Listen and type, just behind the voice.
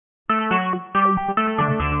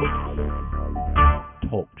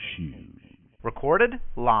Recorded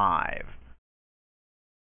live.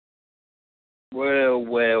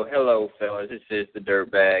 Well, hello, fellas. This is the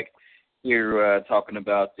Dirtbag. Here talking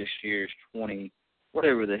about this year's 20,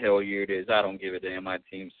 whatever the hell year it is. I don't give a damn. My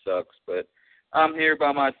team sucks. But I'm here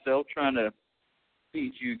by myself trying to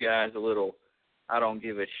feed you guys a little I don't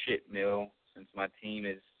give a shit meal since my team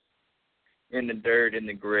is in the dirt, in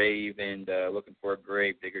the grave, and looking for a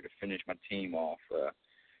grave digger to finish my team off.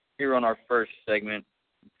 Here on our first segment,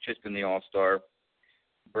 just in the All-Star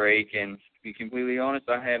break, and to be completely honest,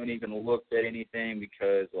 I haven't even looked at anything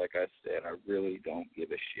because, like I said, I really don't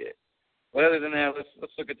give a shit. But other than that,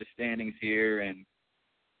 let's look at the standings here, and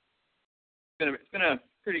it's been a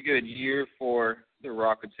pretty good year for the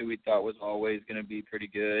Rockets, who we thought was always going to be pretty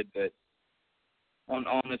good, but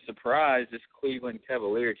on the surprise, this Cleveland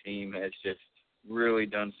Cavalier team has just really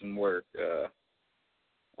done some work.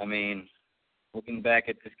 I mean, looking back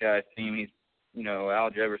at this guy's team, Al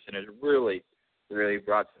Jefferson has really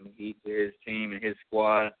brought some heat to his team and his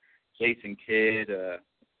squad. Jason Kidd,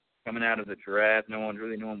 coming out of the draft, no one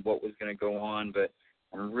really knowing what was going to go on, but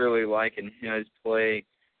I'm really liking his play.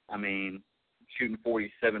 I mean, shooting 47%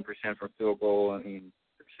 from field goal,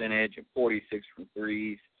 percentage, and 46 from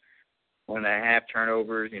threes. 1.5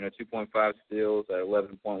 turnovers, 2.5 steals,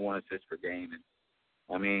 11.1 assists per game.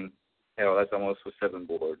 And, hell, that's almost with 7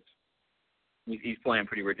 boards. He's playing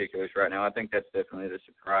pretty ridiculous right now. I think that's definitely the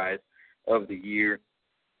surprise of the year.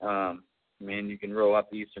 You can roll out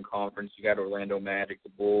the Eastern Conference. You got Orlando Magic, the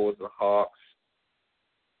Bulls, the Hawks.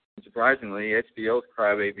 And surprisingly, HBO's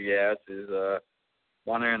crybaby ass is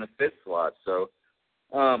down there in the 5th slot. So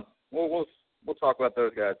we'll talk about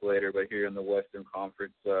those guys later. But here in the Western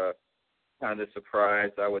Conference, kind of the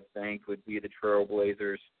surprise, I would think, would be the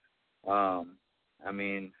Trailblazers.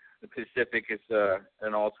 The Pacific is at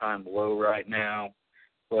an all-time low right now,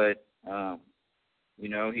 but,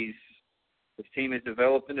 his team has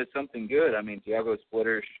developed into something good. Thiago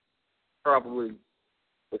Splitters probably,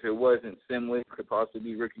 if it wasn't Simlick, could possibly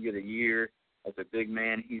be Rookie of the Year. As a big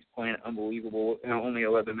man, he's playing unbelievable, only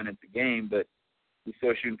 11 minutes a game, but he's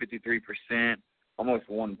still shooting 53%, almost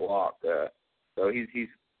 1 block. So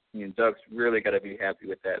Doug's really got to be happy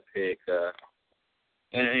with that pick.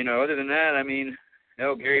 Other than that,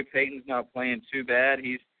 Gary Payton's not playing too bad.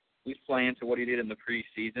 He's playing to what he did in the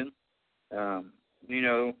preseason.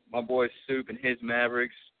 My boy Soup and his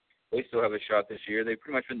Mavericks, they still have a shot this year. They've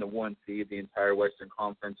pretty much been the 1 seed the entire Western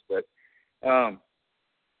Conference, but the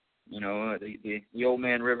old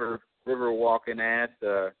man River walking ass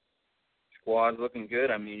squad's looking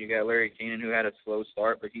good. You got Larry Keenan, who had a slow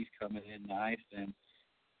start, but he's coming in nice, and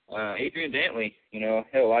Adrian Dantley,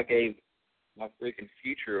 hell, I gave my freaking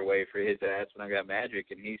future away for his ass when I got Magic,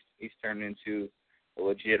 and he's turned into a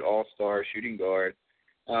legit all-star shooting guard.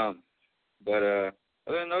 But other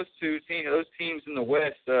than those teams in the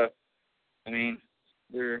West, they're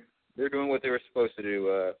doing what they were supposed to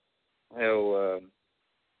do.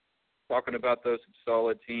 Talking about those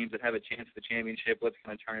solid teams that have a chance at the championship, let's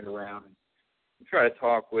kind of turn it around and try to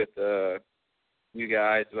talk with you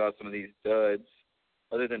guys about some of these duds.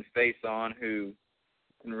 Other than Face On, who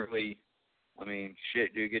can really,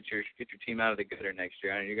 shit, dude, get your team out of the gutter next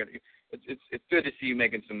year. It's good to see you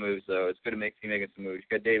making some moves, though. It's good to see you making some moves.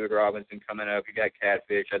 You got David Robinson coming up. You got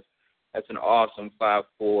Catfish. That's an awesome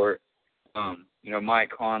 5'4".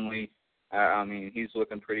 Mike Conley. He's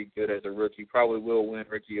looking pretty good as a rookie. Probably will win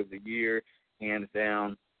Rookie of the Year, hands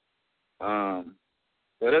down.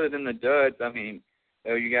 But other than the duds,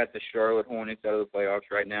 you got the Charlotte Hornets out of the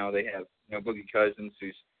playoffs right now. They have Boogie Cousins,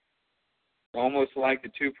 who's almost like the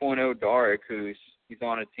 2.0 Dark, he's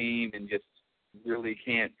on a team and just really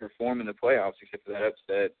can't perform in the playoffs except for that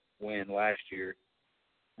upset win last year.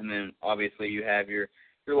 And then obviously you have your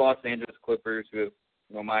Los Angeles Clippers, who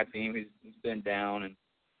have my team, who's been down, and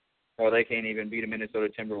they can't even beat a Minnesota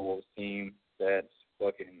Timberwolves team that's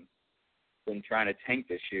fucking been trying to tank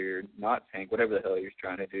this year, not tank, whatever the hell he was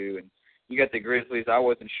trying to do. And you got the Grizzlies. I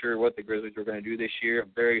wasn't sure what the Grizzlies were going to do this year.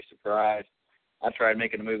 I'm very surprised. I tried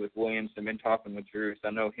making a move with Williams. I've been talking with Drew, so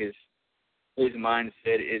I know his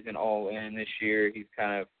mindset isn't all in this year. He's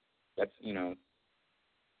kind of,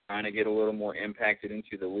 trying to get a little more impacted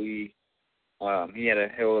into the league. He had a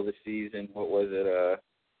hell of a season. What was it,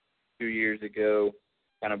 2 years ago?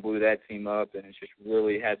 Kind of blew that team up, and it just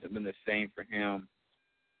really hasn't been the same for him.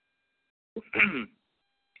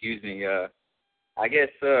 Excuse me. I guess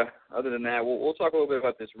other than that, we'll talk a little bit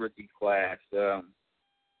about this rookie class.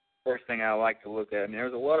 First thing I like to look at,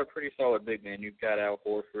 there's a lot of pretty solid big men. You've got Al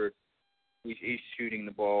Horford. He's shooting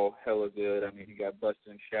the ball hella good. You got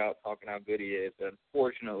Bustin' Shout talking how good he is.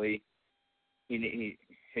 Unfortunately, he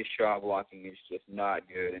his shot blocking is just not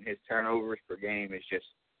good, and his turnovers per game is just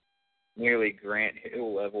nearly Grant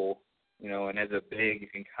Hill level, and as a big, you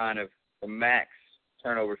can kind of, the max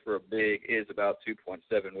turnovers for a big is about 2.7,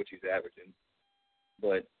 which he's averaging.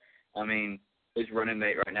 But, I mean, his running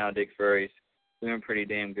mate right now, Dick Furry's doing pretty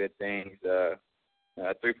damn good things.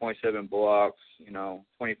 3.7 blocks,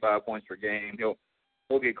 25 points per game. He'll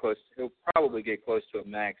probably get close to a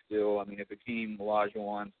max deal. I mean, if Hakeem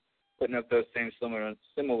Olajuwon's putting up those same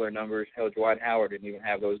similar numbers, hell, Dwight Howard didn't even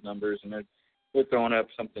have those numbers, and they're throwing up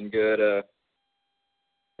something good.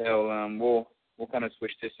 We'll kind of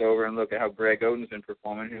switch this over and look at how Greg Oden's been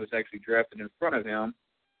performing. He was actually drafted in front of him.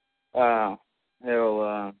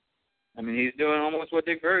 He's doing almost what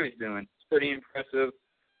Dick Furry's doing. It's pretty impressive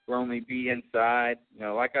for only be inside.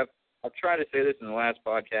 Like I've tried to say this in the last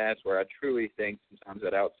podcast, where I truly think sometimes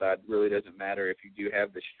that outside really doesn't matter if you do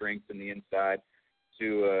have the strength in the inside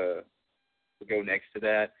to go next to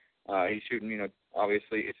that. He's shooting,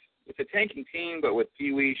 obviously it's a tanking team, but with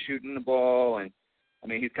Pee Wee shooting the ball, and I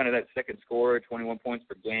mean he's kind of that second scorer, 21 points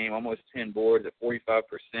per game, almost 10 boards at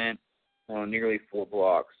 45%, nearly 4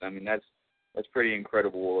 blocks. I mean that's pretty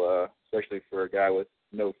incredible, especially for a guy with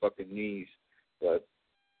no fucking knees. But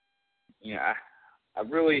I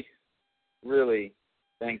really, really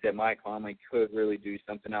think that Mike Conley could really do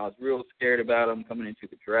something. I was real scared about him coming into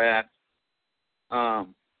the draft.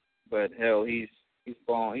 But hell, he's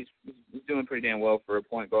doing pretty damn well for a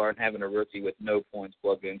point guard, and having a rookie with no points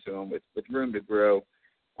plugged into him with room to grow.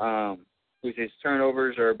 His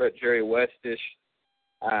turnovers are a bit Jerry Westish.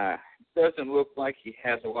 Doesn't look like he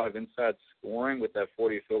has a lot of inside scoring with that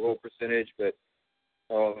 40 field goal percentage, but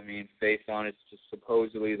face on, it's just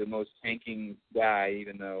supposedly the most tanking guy,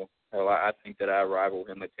 even though I think that I rival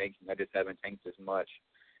him at tanking. I just haven't tanked as much.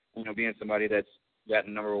 Being somebody that's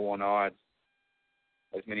gotten number one odds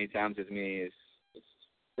as many times as me is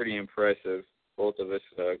pretty impressive. Both of us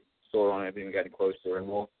sort on it, haven't even gotten close to him.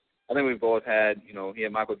 Well, I think we both had, he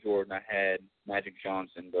had Michael Jordan, I had Magic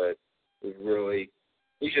Johnson, but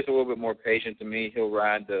he's just a little bit more patient than me. He'll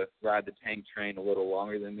ride the tank train a little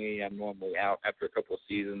longer than me. I'm normally out after a couple of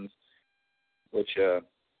seasons, which,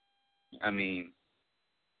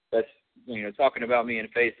 that's, talking about me in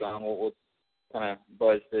face-on, we'll kind of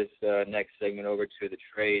buzz this next segment over to the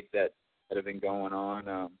trades that have been going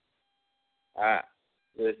on.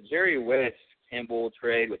 This Jerry West Kimball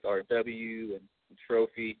trade with RW and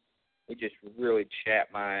Trophy, it just really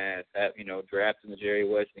chapped my ass at, drafting the Jerry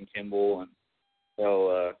West and Kimball, and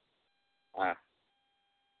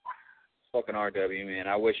fucking RW, man.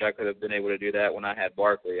 I wish I could have been able to do that when I had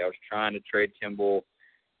Barkley. I was trying to trade Kimball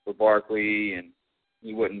for Barkley, and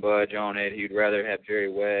he wouldn't budge on it. He'd rather have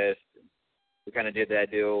Jerry West. We kind of did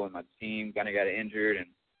that deal, and my team kind of got injured, and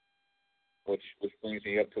which brings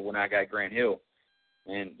me up to when I got Grant Hill.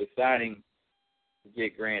 And deciding to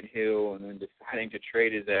get Grant Hill and then deciding to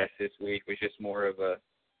trade his ass this week was just more of a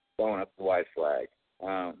throwing up the white flag.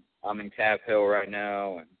 I'm in cap hell right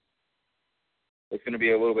now, and it's going to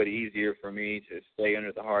be a little bit easier for me to stay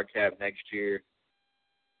under the hard cap next year.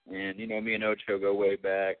 And, me and Ocho go way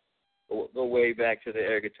back to the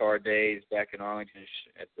air guitar days back in Arlington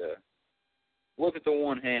look at the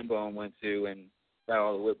one Hambone went to and got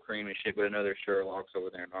all the whipped cream and shit with another Sherlock's over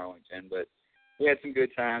there in Arlington. But we had some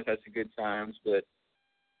good times, but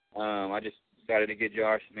I just decided to get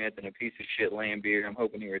Josh Smith and a piece of shit Lambeer. I'm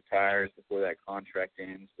hoping he retires before that contract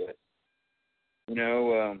ends. But,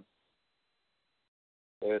 there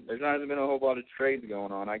hasn't been a whole lot of trades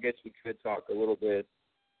going on. I guess we could talk a little bit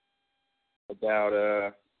about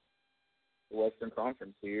the Western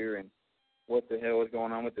Conference here and what the hell is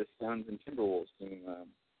going on with the Suns and Timberwolves team.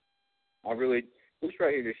 This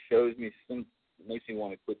right here just shows me something that makes me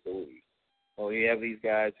want to quit the league. Well, you have these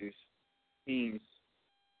guys whose teams,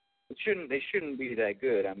 they shouldn't be that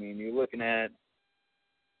good. You're looking at,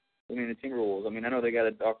 the Timberwolves. I know they got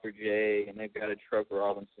a Dr. J and they've got a Truck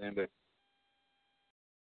Robinson, but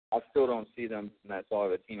I still don't see them in that solid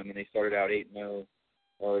of a team. They started out 8-0.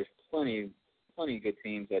 There's plenty of good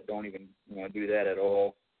teams that don't even, do that at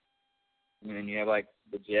all. And you have, like,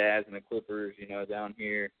 the Jazz and the Clippers, down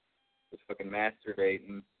here just fucking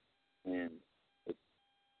masturbating. And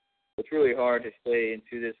it's really hard to stay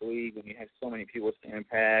into this league when you have so many people to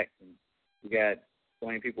impact, and you got so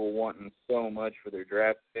many people wanting so much for their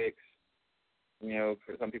draft picks.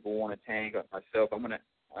 For some people want to tank. Myself,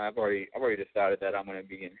 I've already decided that I'm going to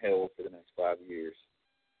be in hell for the next 5 years.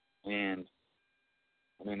 And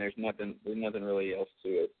there's nothing really else to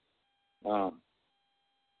it. I'll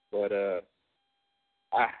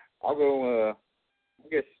go. I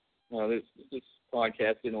guess this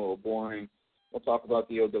podcast is getting a little boring. we'll talk about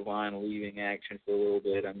the old Divine leaving action for a little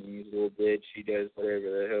bit. I mean, he's a little bitch. He does whatever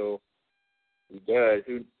the hell he does,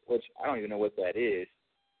 which I don't even know what that is.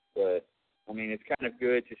 But, I mean, it's kind of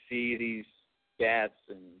good to see these Scats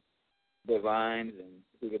and Divines and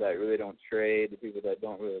people that really don't trade, the people that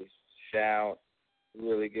don't really shout. It's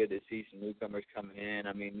really good to see some newcomers coming in.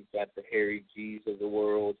 I mean, you've got the Harry G's of the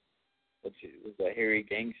world, which is the Harry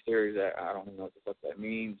Gangsters. I don't even know what the fuck that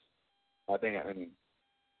means.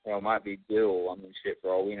 It might be Dill. I mean, shit,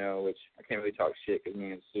 for all we know, which I can't really talk shit because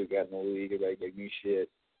me and Sue got in the league. Everybody gave me shit.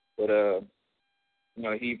 But,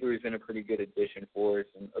 Hebrew's been a pretty good addition for us.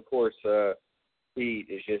 And, of course, Pete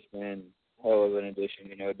has just been a hell of an addition,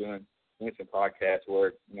 doing some podcast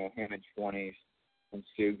work, him and 20s and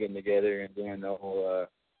Stu getting together and doing the whole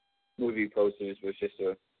movie posters was just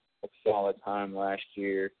a solid time last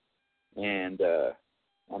year. And,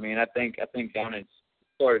 I think down at the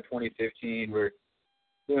start of 2015, we're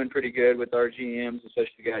doing pretty good with our GMs,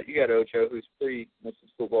 especially you got Ocho, who's pretty, since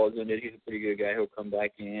football's ended, he's a pretty good guy. He'll come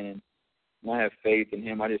back in, and I have faith in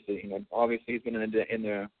him. I just, obviously he's been in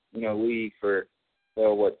the league for,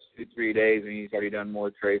 2-3 days, and he's already done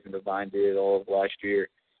more trades than Divine did all of last year.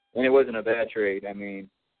 And it wasn't a bad trade. I mean,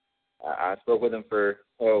 I spoke with him for,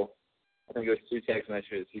 I think it was 2 text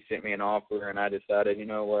messages. He sent me an offer, and I decided, you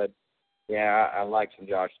know what, yeah, I like some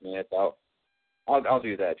Josh Smith. I'll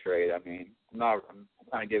do that trade. I mean, I'm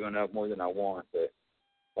kind of giving up more than I want, but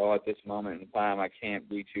at this moment in time, I can't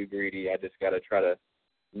be too greedy. I just got to try to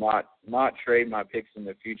not trade my picks in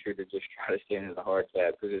the future to just try to stay into the hard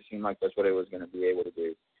cap because it seemed like that's what I was going to be able to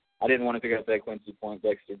do. I didn't want to pick up that Quincy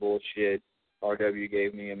Poindexter bullshit RW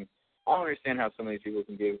gave me. I mean, I don't understand how some of these people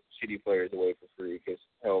can give shitty players away for free because,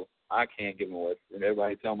 hell, I can't give them away for free.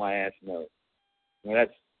 Everybody tell my ass no. I mean, I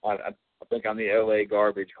think I'm the LA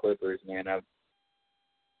garbage Clippers, man.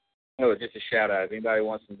 Just a shout-out. If anybody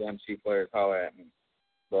wants some damn cheap players, holler at me.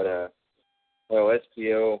 But,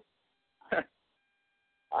 SPO,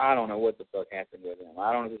 I don't know what the fuck happened with him.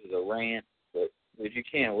 I don't know if this is a rant, but you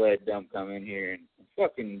can't let Dump come in here and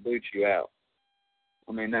fucking boot you out.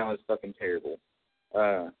 I mean, that was fucking terrible.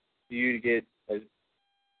 For you to get as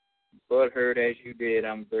butthurt as you did,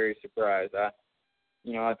 I'm very surprised. I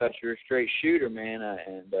thought you were a straight shooter, man,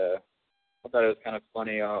 and I thought it was kind of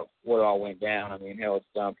funny what all went down. I mean, hell, it's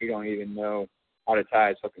Dump. He don't even know how to tie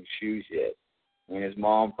his fucking shoes yet. I mean, his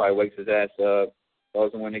mom probably wakes his ass up,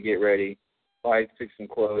 tells him when to get ready, probably picks some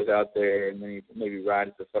clothes out there, and then he maybe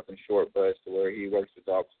rides the fucking short bus to where he works the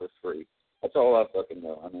dogs for free. That's all I fucking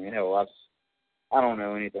know. I mean, hell, I don't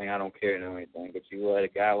know anything. I don't care to know anything. But you let a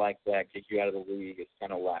guy like that kick you out of the league, it's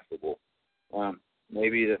kind of laughable.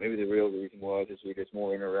 Maybe the real reason was we're just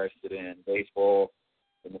more interested in baseball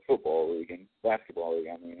than the football league and basketball league.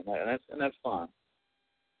 I mean, and that's fine.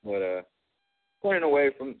 But pointing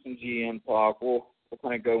away from some GM talk, we'll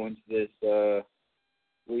kind of go into this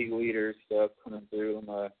league leader stuff coming through.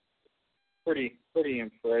 Pretty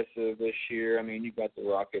impressive this year. I mean, you got the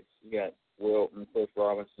Rockets, you got Wilt and Cliff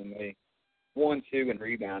Robinson. They 1-2 in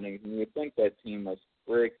rebounding, and you would think that team must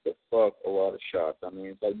break the fuck a lot of shots. I mean,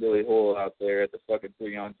 it's like Billy Hull out there at the fucking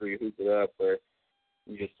 3-on-3 hoop it up where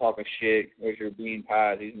you're just talking shit. There's your bean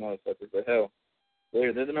pies, these motherfuckers. But hell,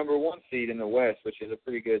 they're the number 1 seed in the West, which is a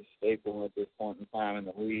pretty good staple at this point in time in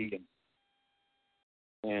the league.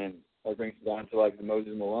 And that brings it down to like the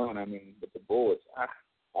Moses Malone. I mean, with the Bullets, I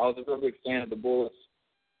was a real big fan of the Bullets.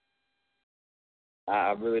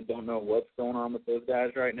 I really don't know what's going on with those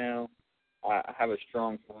guys right now. I have a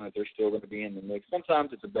strong feeling that they're still going to be in the mix. Sometimes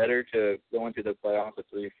it's better to go into the playoffs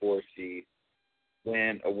a 3-4 seed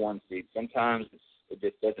than a 1 seed. Sometimes it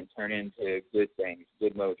just doesn't turn into good things,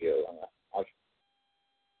 good mojo.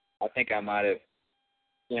 I think I might have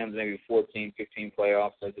stemmed maybe 14, 15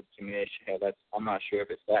 playoffs as a commish. I'm not sure if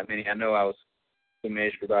it's that many. I know I was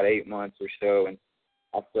commish for about 8 months or so, and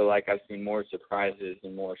I feel like I've seen more surprises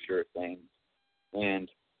and more sure things. And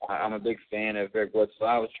I'm a big fan of Eric Bledsoe.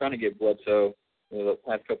 I was trying to get Bledsoe the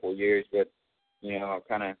past couple of years, but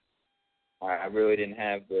I really didn't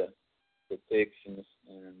have the picks and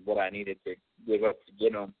what I needed to give up to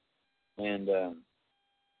get him. And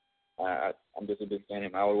I'm just a big fan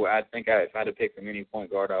of him. I think if I had to pick from any point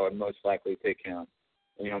guard, I would most likely pick him.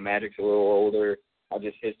 Magic's a little older.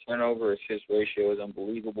 His turnover assist ratio is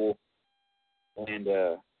unbelievable. And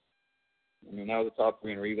that was the top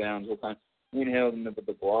 3 in rebounds. Held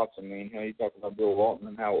the blocks. You talk about Bill Walton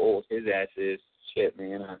and how old his ass is. Shit,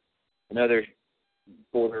 man. Another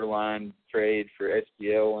borderline trade for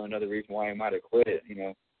SPL and another reason why he might have quit it.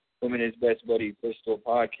 Him and his best buddy Pistol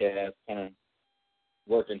podcast kind of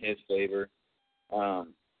worked in his favor.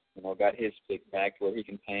 Got his pick back to where he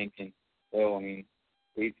can tank. And,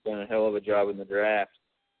 Pete's done a hell of a job in the draft.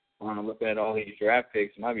 Looking at all these draft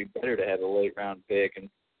picks, it might be better to have a late round pick and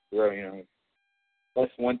throw.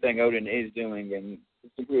 That's one thing Odin is doing, and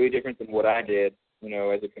it's completely different than what I did.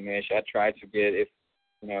 As a commish, I tried to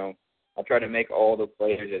I tried to make all the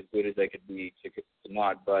players as good as they could be to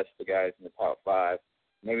not bust the guys in the top 5.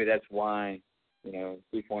 Maybe that's why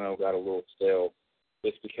 3.0 got a little stale,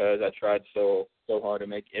 just because I tried so hard to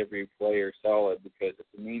make every player solid. Because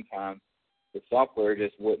in the meantime, the software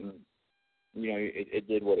just wouldn't. It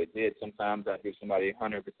did what it did. Sometimes I'd give somebody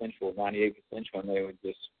 100 potential, 98 potential, and they would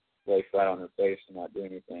just lay flat on their face and not do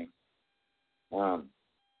anything.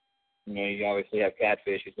 You obviously have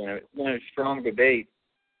Catfish. It's been a strong debate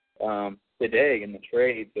today in the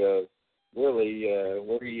trades of really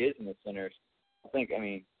where he is in the centers.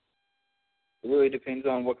 It really depends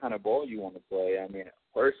on what kind of ball you want to play.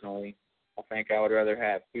 Personally, I think I would rather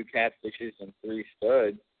have 2 Catfishes and 3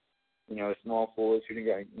 studs. A small forward shooting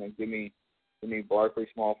guy. Give me Barkley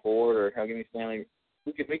small forward, or give me Stanley.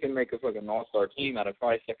 We can make a fucking all-star team out of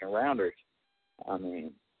probably second rounders.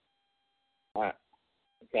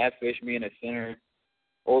 Catfish being a center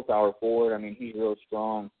or power forward. He's real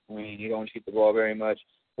strong. He don't shoot the ball very much.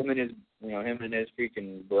 Him and his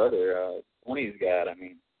freaking brother, 20's got.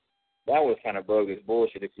 That was kind of bogus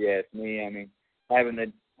bullshit if you ask me. Having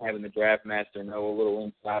the draft master know a little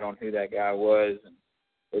insight on who that guy was, and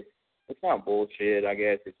it's not bullshit. I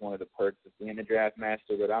guess it's one of the perks of being a draft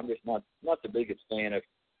master, but I'm just not the biggest fan of.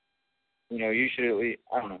 You should at least,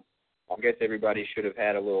 I don't know. I guess everybody should have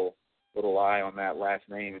had a little eye on that last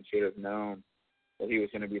name and should have known that he was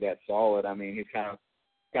going to be that solid. He's kind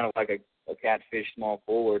of like a Catfish small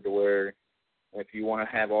forward, to where if you want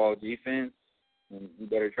to have all defense, then you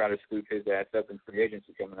better try to scoop his ass up in free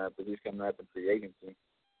agency coming up, because he's coming up in free agency.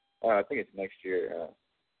 I think it's next year.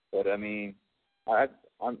 But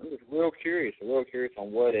I'm just real curious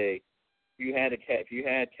on what if you had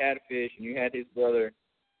Catfish and you had his brother,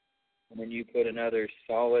 and then you put another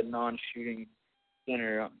solid non-shooting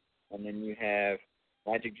center, and then you have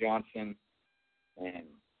Magic Johnson and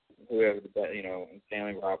whoever and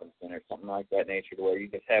Stanley Robinson or something like that nature, to where you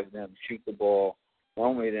just have them shoot the ball,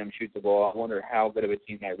 only them shoot the ball. I wonder how good of a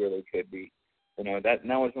team that really could be. That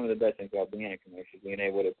was one of the best things about being a commissioner, being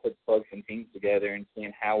able to plug some teams together and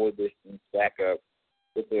seeing how would this team stack up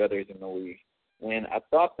with the others in the league. And I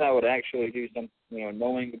thought that would actually do some,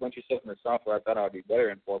 knowing a bunch of stuff in the software, I thought I would be better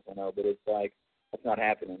in 4.0, but it's like, that's not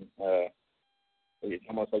happening. It's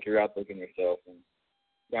almost like you're outlooking yourself and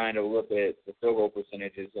trying to look at the field goal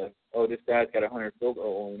percentages of, this guy's got 100 field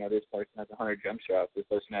goals, this person has 100 jump shots, this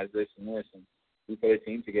person has this and this, and you put a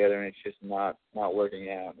team together and it's just not working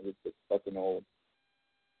out. It's fucking old.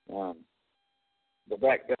 But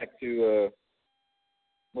back to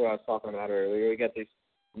what I was talking about earlier. We got these.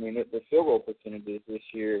 The field goal percentages this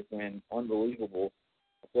year have been unbelievable.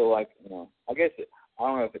 I feel like, I guess I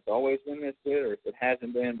don't know if it's always been this good or if it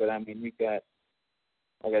hasn't been, but you've got,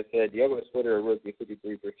 like I said, Diego Splitter, a rookie,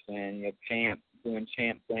 53%. You have Champ doing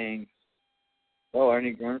Champ things. Well,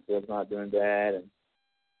 Ernie Grunfield's not doing bad, and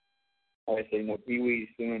obviously, Pee Wee's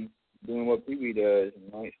doing what Pee Wee does,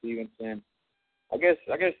 and Mike Stevenson. I guess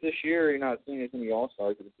this year you're not seeing as many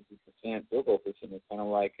All-Stars at the 50% field goal percentage. Kind of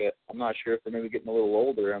like I'm not sure if they're maybe getting a little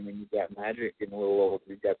older. You've got Magic getting a little older.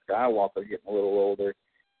 You've got Skywalker getting a little older.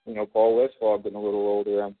 Paul Westphal getting a little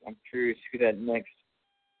older. I'm curious who that next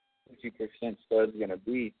 50% stud's going to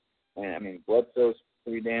be. And Bledsoe's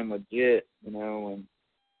pretty damn legit, and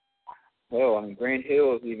Grant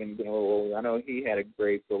Hill's even getting a little older. I know he had a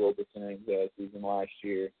great field goal percentage season last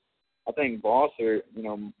year. I think Bosser,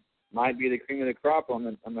 might be the cream of the crop on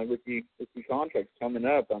the rookie contracts coming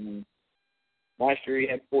up. Last year he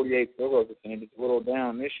had 48 field goal percentage. It's a little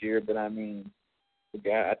down this year, but I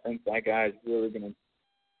think that guy is really going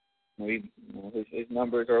to. His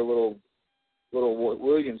numbers are a little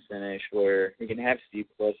Williams-ish, where he can have Steve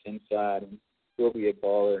Plus inside and still be a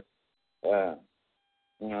baller.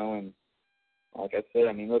 And like I said,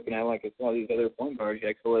 looking at some of these other point guards,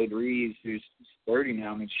 like Khalid Reeves, who's 30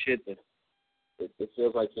 now. It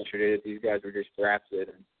feels like yesterday that these guys were just drafted,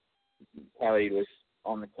 and Khalid was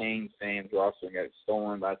on the Canes fans roster and got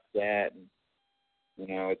stolen by Stat, and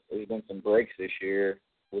there's been some breaks this year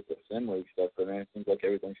with the Finley stuff, but it seems like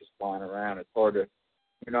everything's just flying around. It's hard to.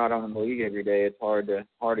 You're not on the league every day. It's hard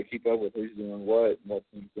to keep up with who's doing what and what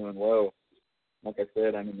team's doing well. Like I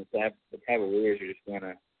said, the Cavaliers are just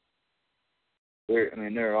gonna.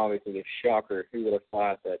 They're obviously a shocker. Who would have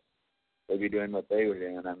thought that they'd be doing what they were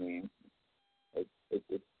doing?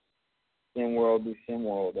 It's SimWorld be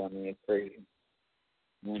SimWorld. It's crazy.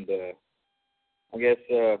 And I guess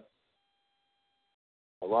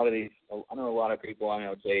lot of these, I know a lot of people, I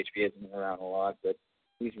know JHP hasn't been around a lot, but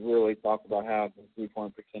he's really talked about how the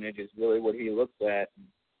three-point percentage is really what he looks at.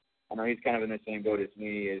 I know he's kind of in the same boat as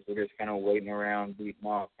me, is we're just kind of waiting around, beating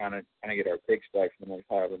off, kind of get our picks back for the next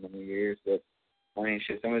however many years. But I mean,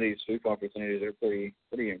 shit, some of these three-point percentages are pretty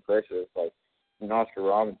impressive. Like, I mean, Oscar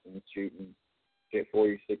Robinson's shooting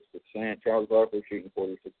 46%, Charles Barkley shooting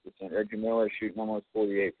 46%, Reggie Miller shooting almost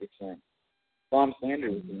 48%. Tom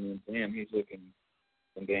Sanders, I mean, damn, he's looking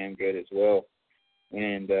damn good as well.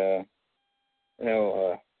 And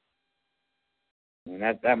and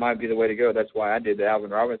that might be the way to go. That's why I did the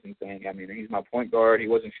Alvin Robinson thing. I mean, he's my point guard. He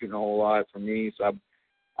wasn't shooting a whole lot for me, so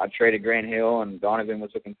I traded Grant Hill, and Donovan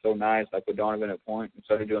was looking so nice. I put Donovan at point and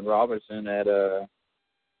started doing Roberson at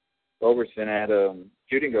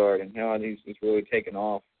shooting guard, and he's really taken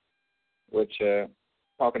off. Which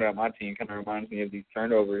talking about my team kind of reminds me of these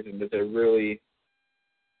turnovers, and that they really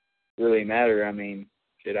matter. I mean,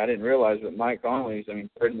 shit, I didn't realize that Mike Conley's, I mean,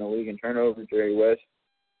 third in the league in turnovers, Jerry West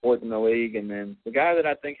fourth in the league, and then the guy that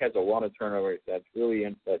I think has a lot of turnovers that really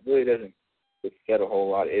doesn't get a whole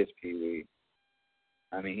lot is Pee Wee.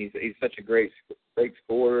 I mean, he's such a great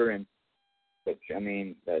scorer, and but I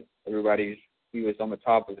mean that he was on the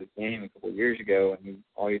top of his game a couple of years ago, and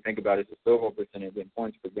all you think about is the field goal percentage and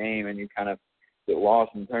points per game, and you kind of get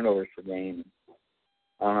lost in turnovers per game.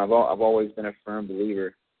 I've always been a firm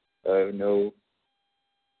believer of no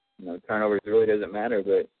turnovers really doesn't matter,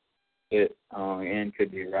 but it and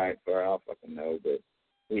could be right, so I don't fucking know. But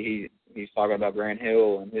he's talking about Grant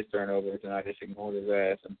Hill and his turnovers, and I just ignored his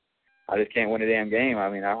ass, and I just can't win a damn game. I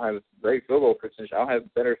mean, I'll have great field goal percentage. I'll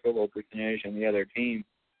have better field goal percentage than the other team,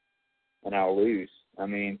 and I'll lose. I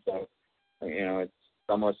mean, so it's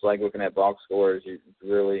almost like looking at box scores. You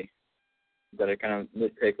really got to kind of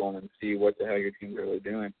nitpick on and see what the hell your team's really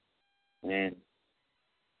doing, and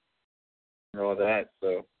all that.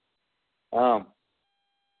 So,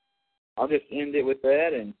 I'll just end it with that,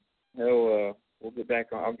 and we'll get back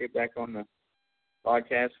on. I'll get back on the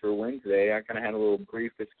podcast for Wednesday. I kind of had a little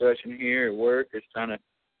brief discussion here at work, just trying to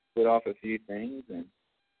put off a few things, and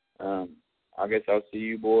I guess I'll see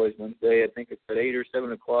you boys Wednesday. I think it's at 8 or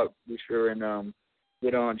 7 o'clock. Be sure and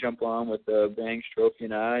jump on with Banks, Trophy,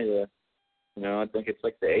 and I. I think it's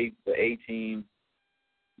like the A team.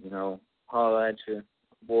 Holla at you,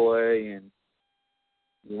 boy, and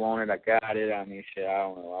you want it, I got it. I mean, shit, I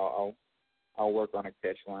don't know. I'll work on a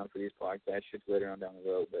catch line for these podcasts shit later on down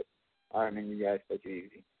the road. But all right, man, you guys take it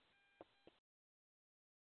easy.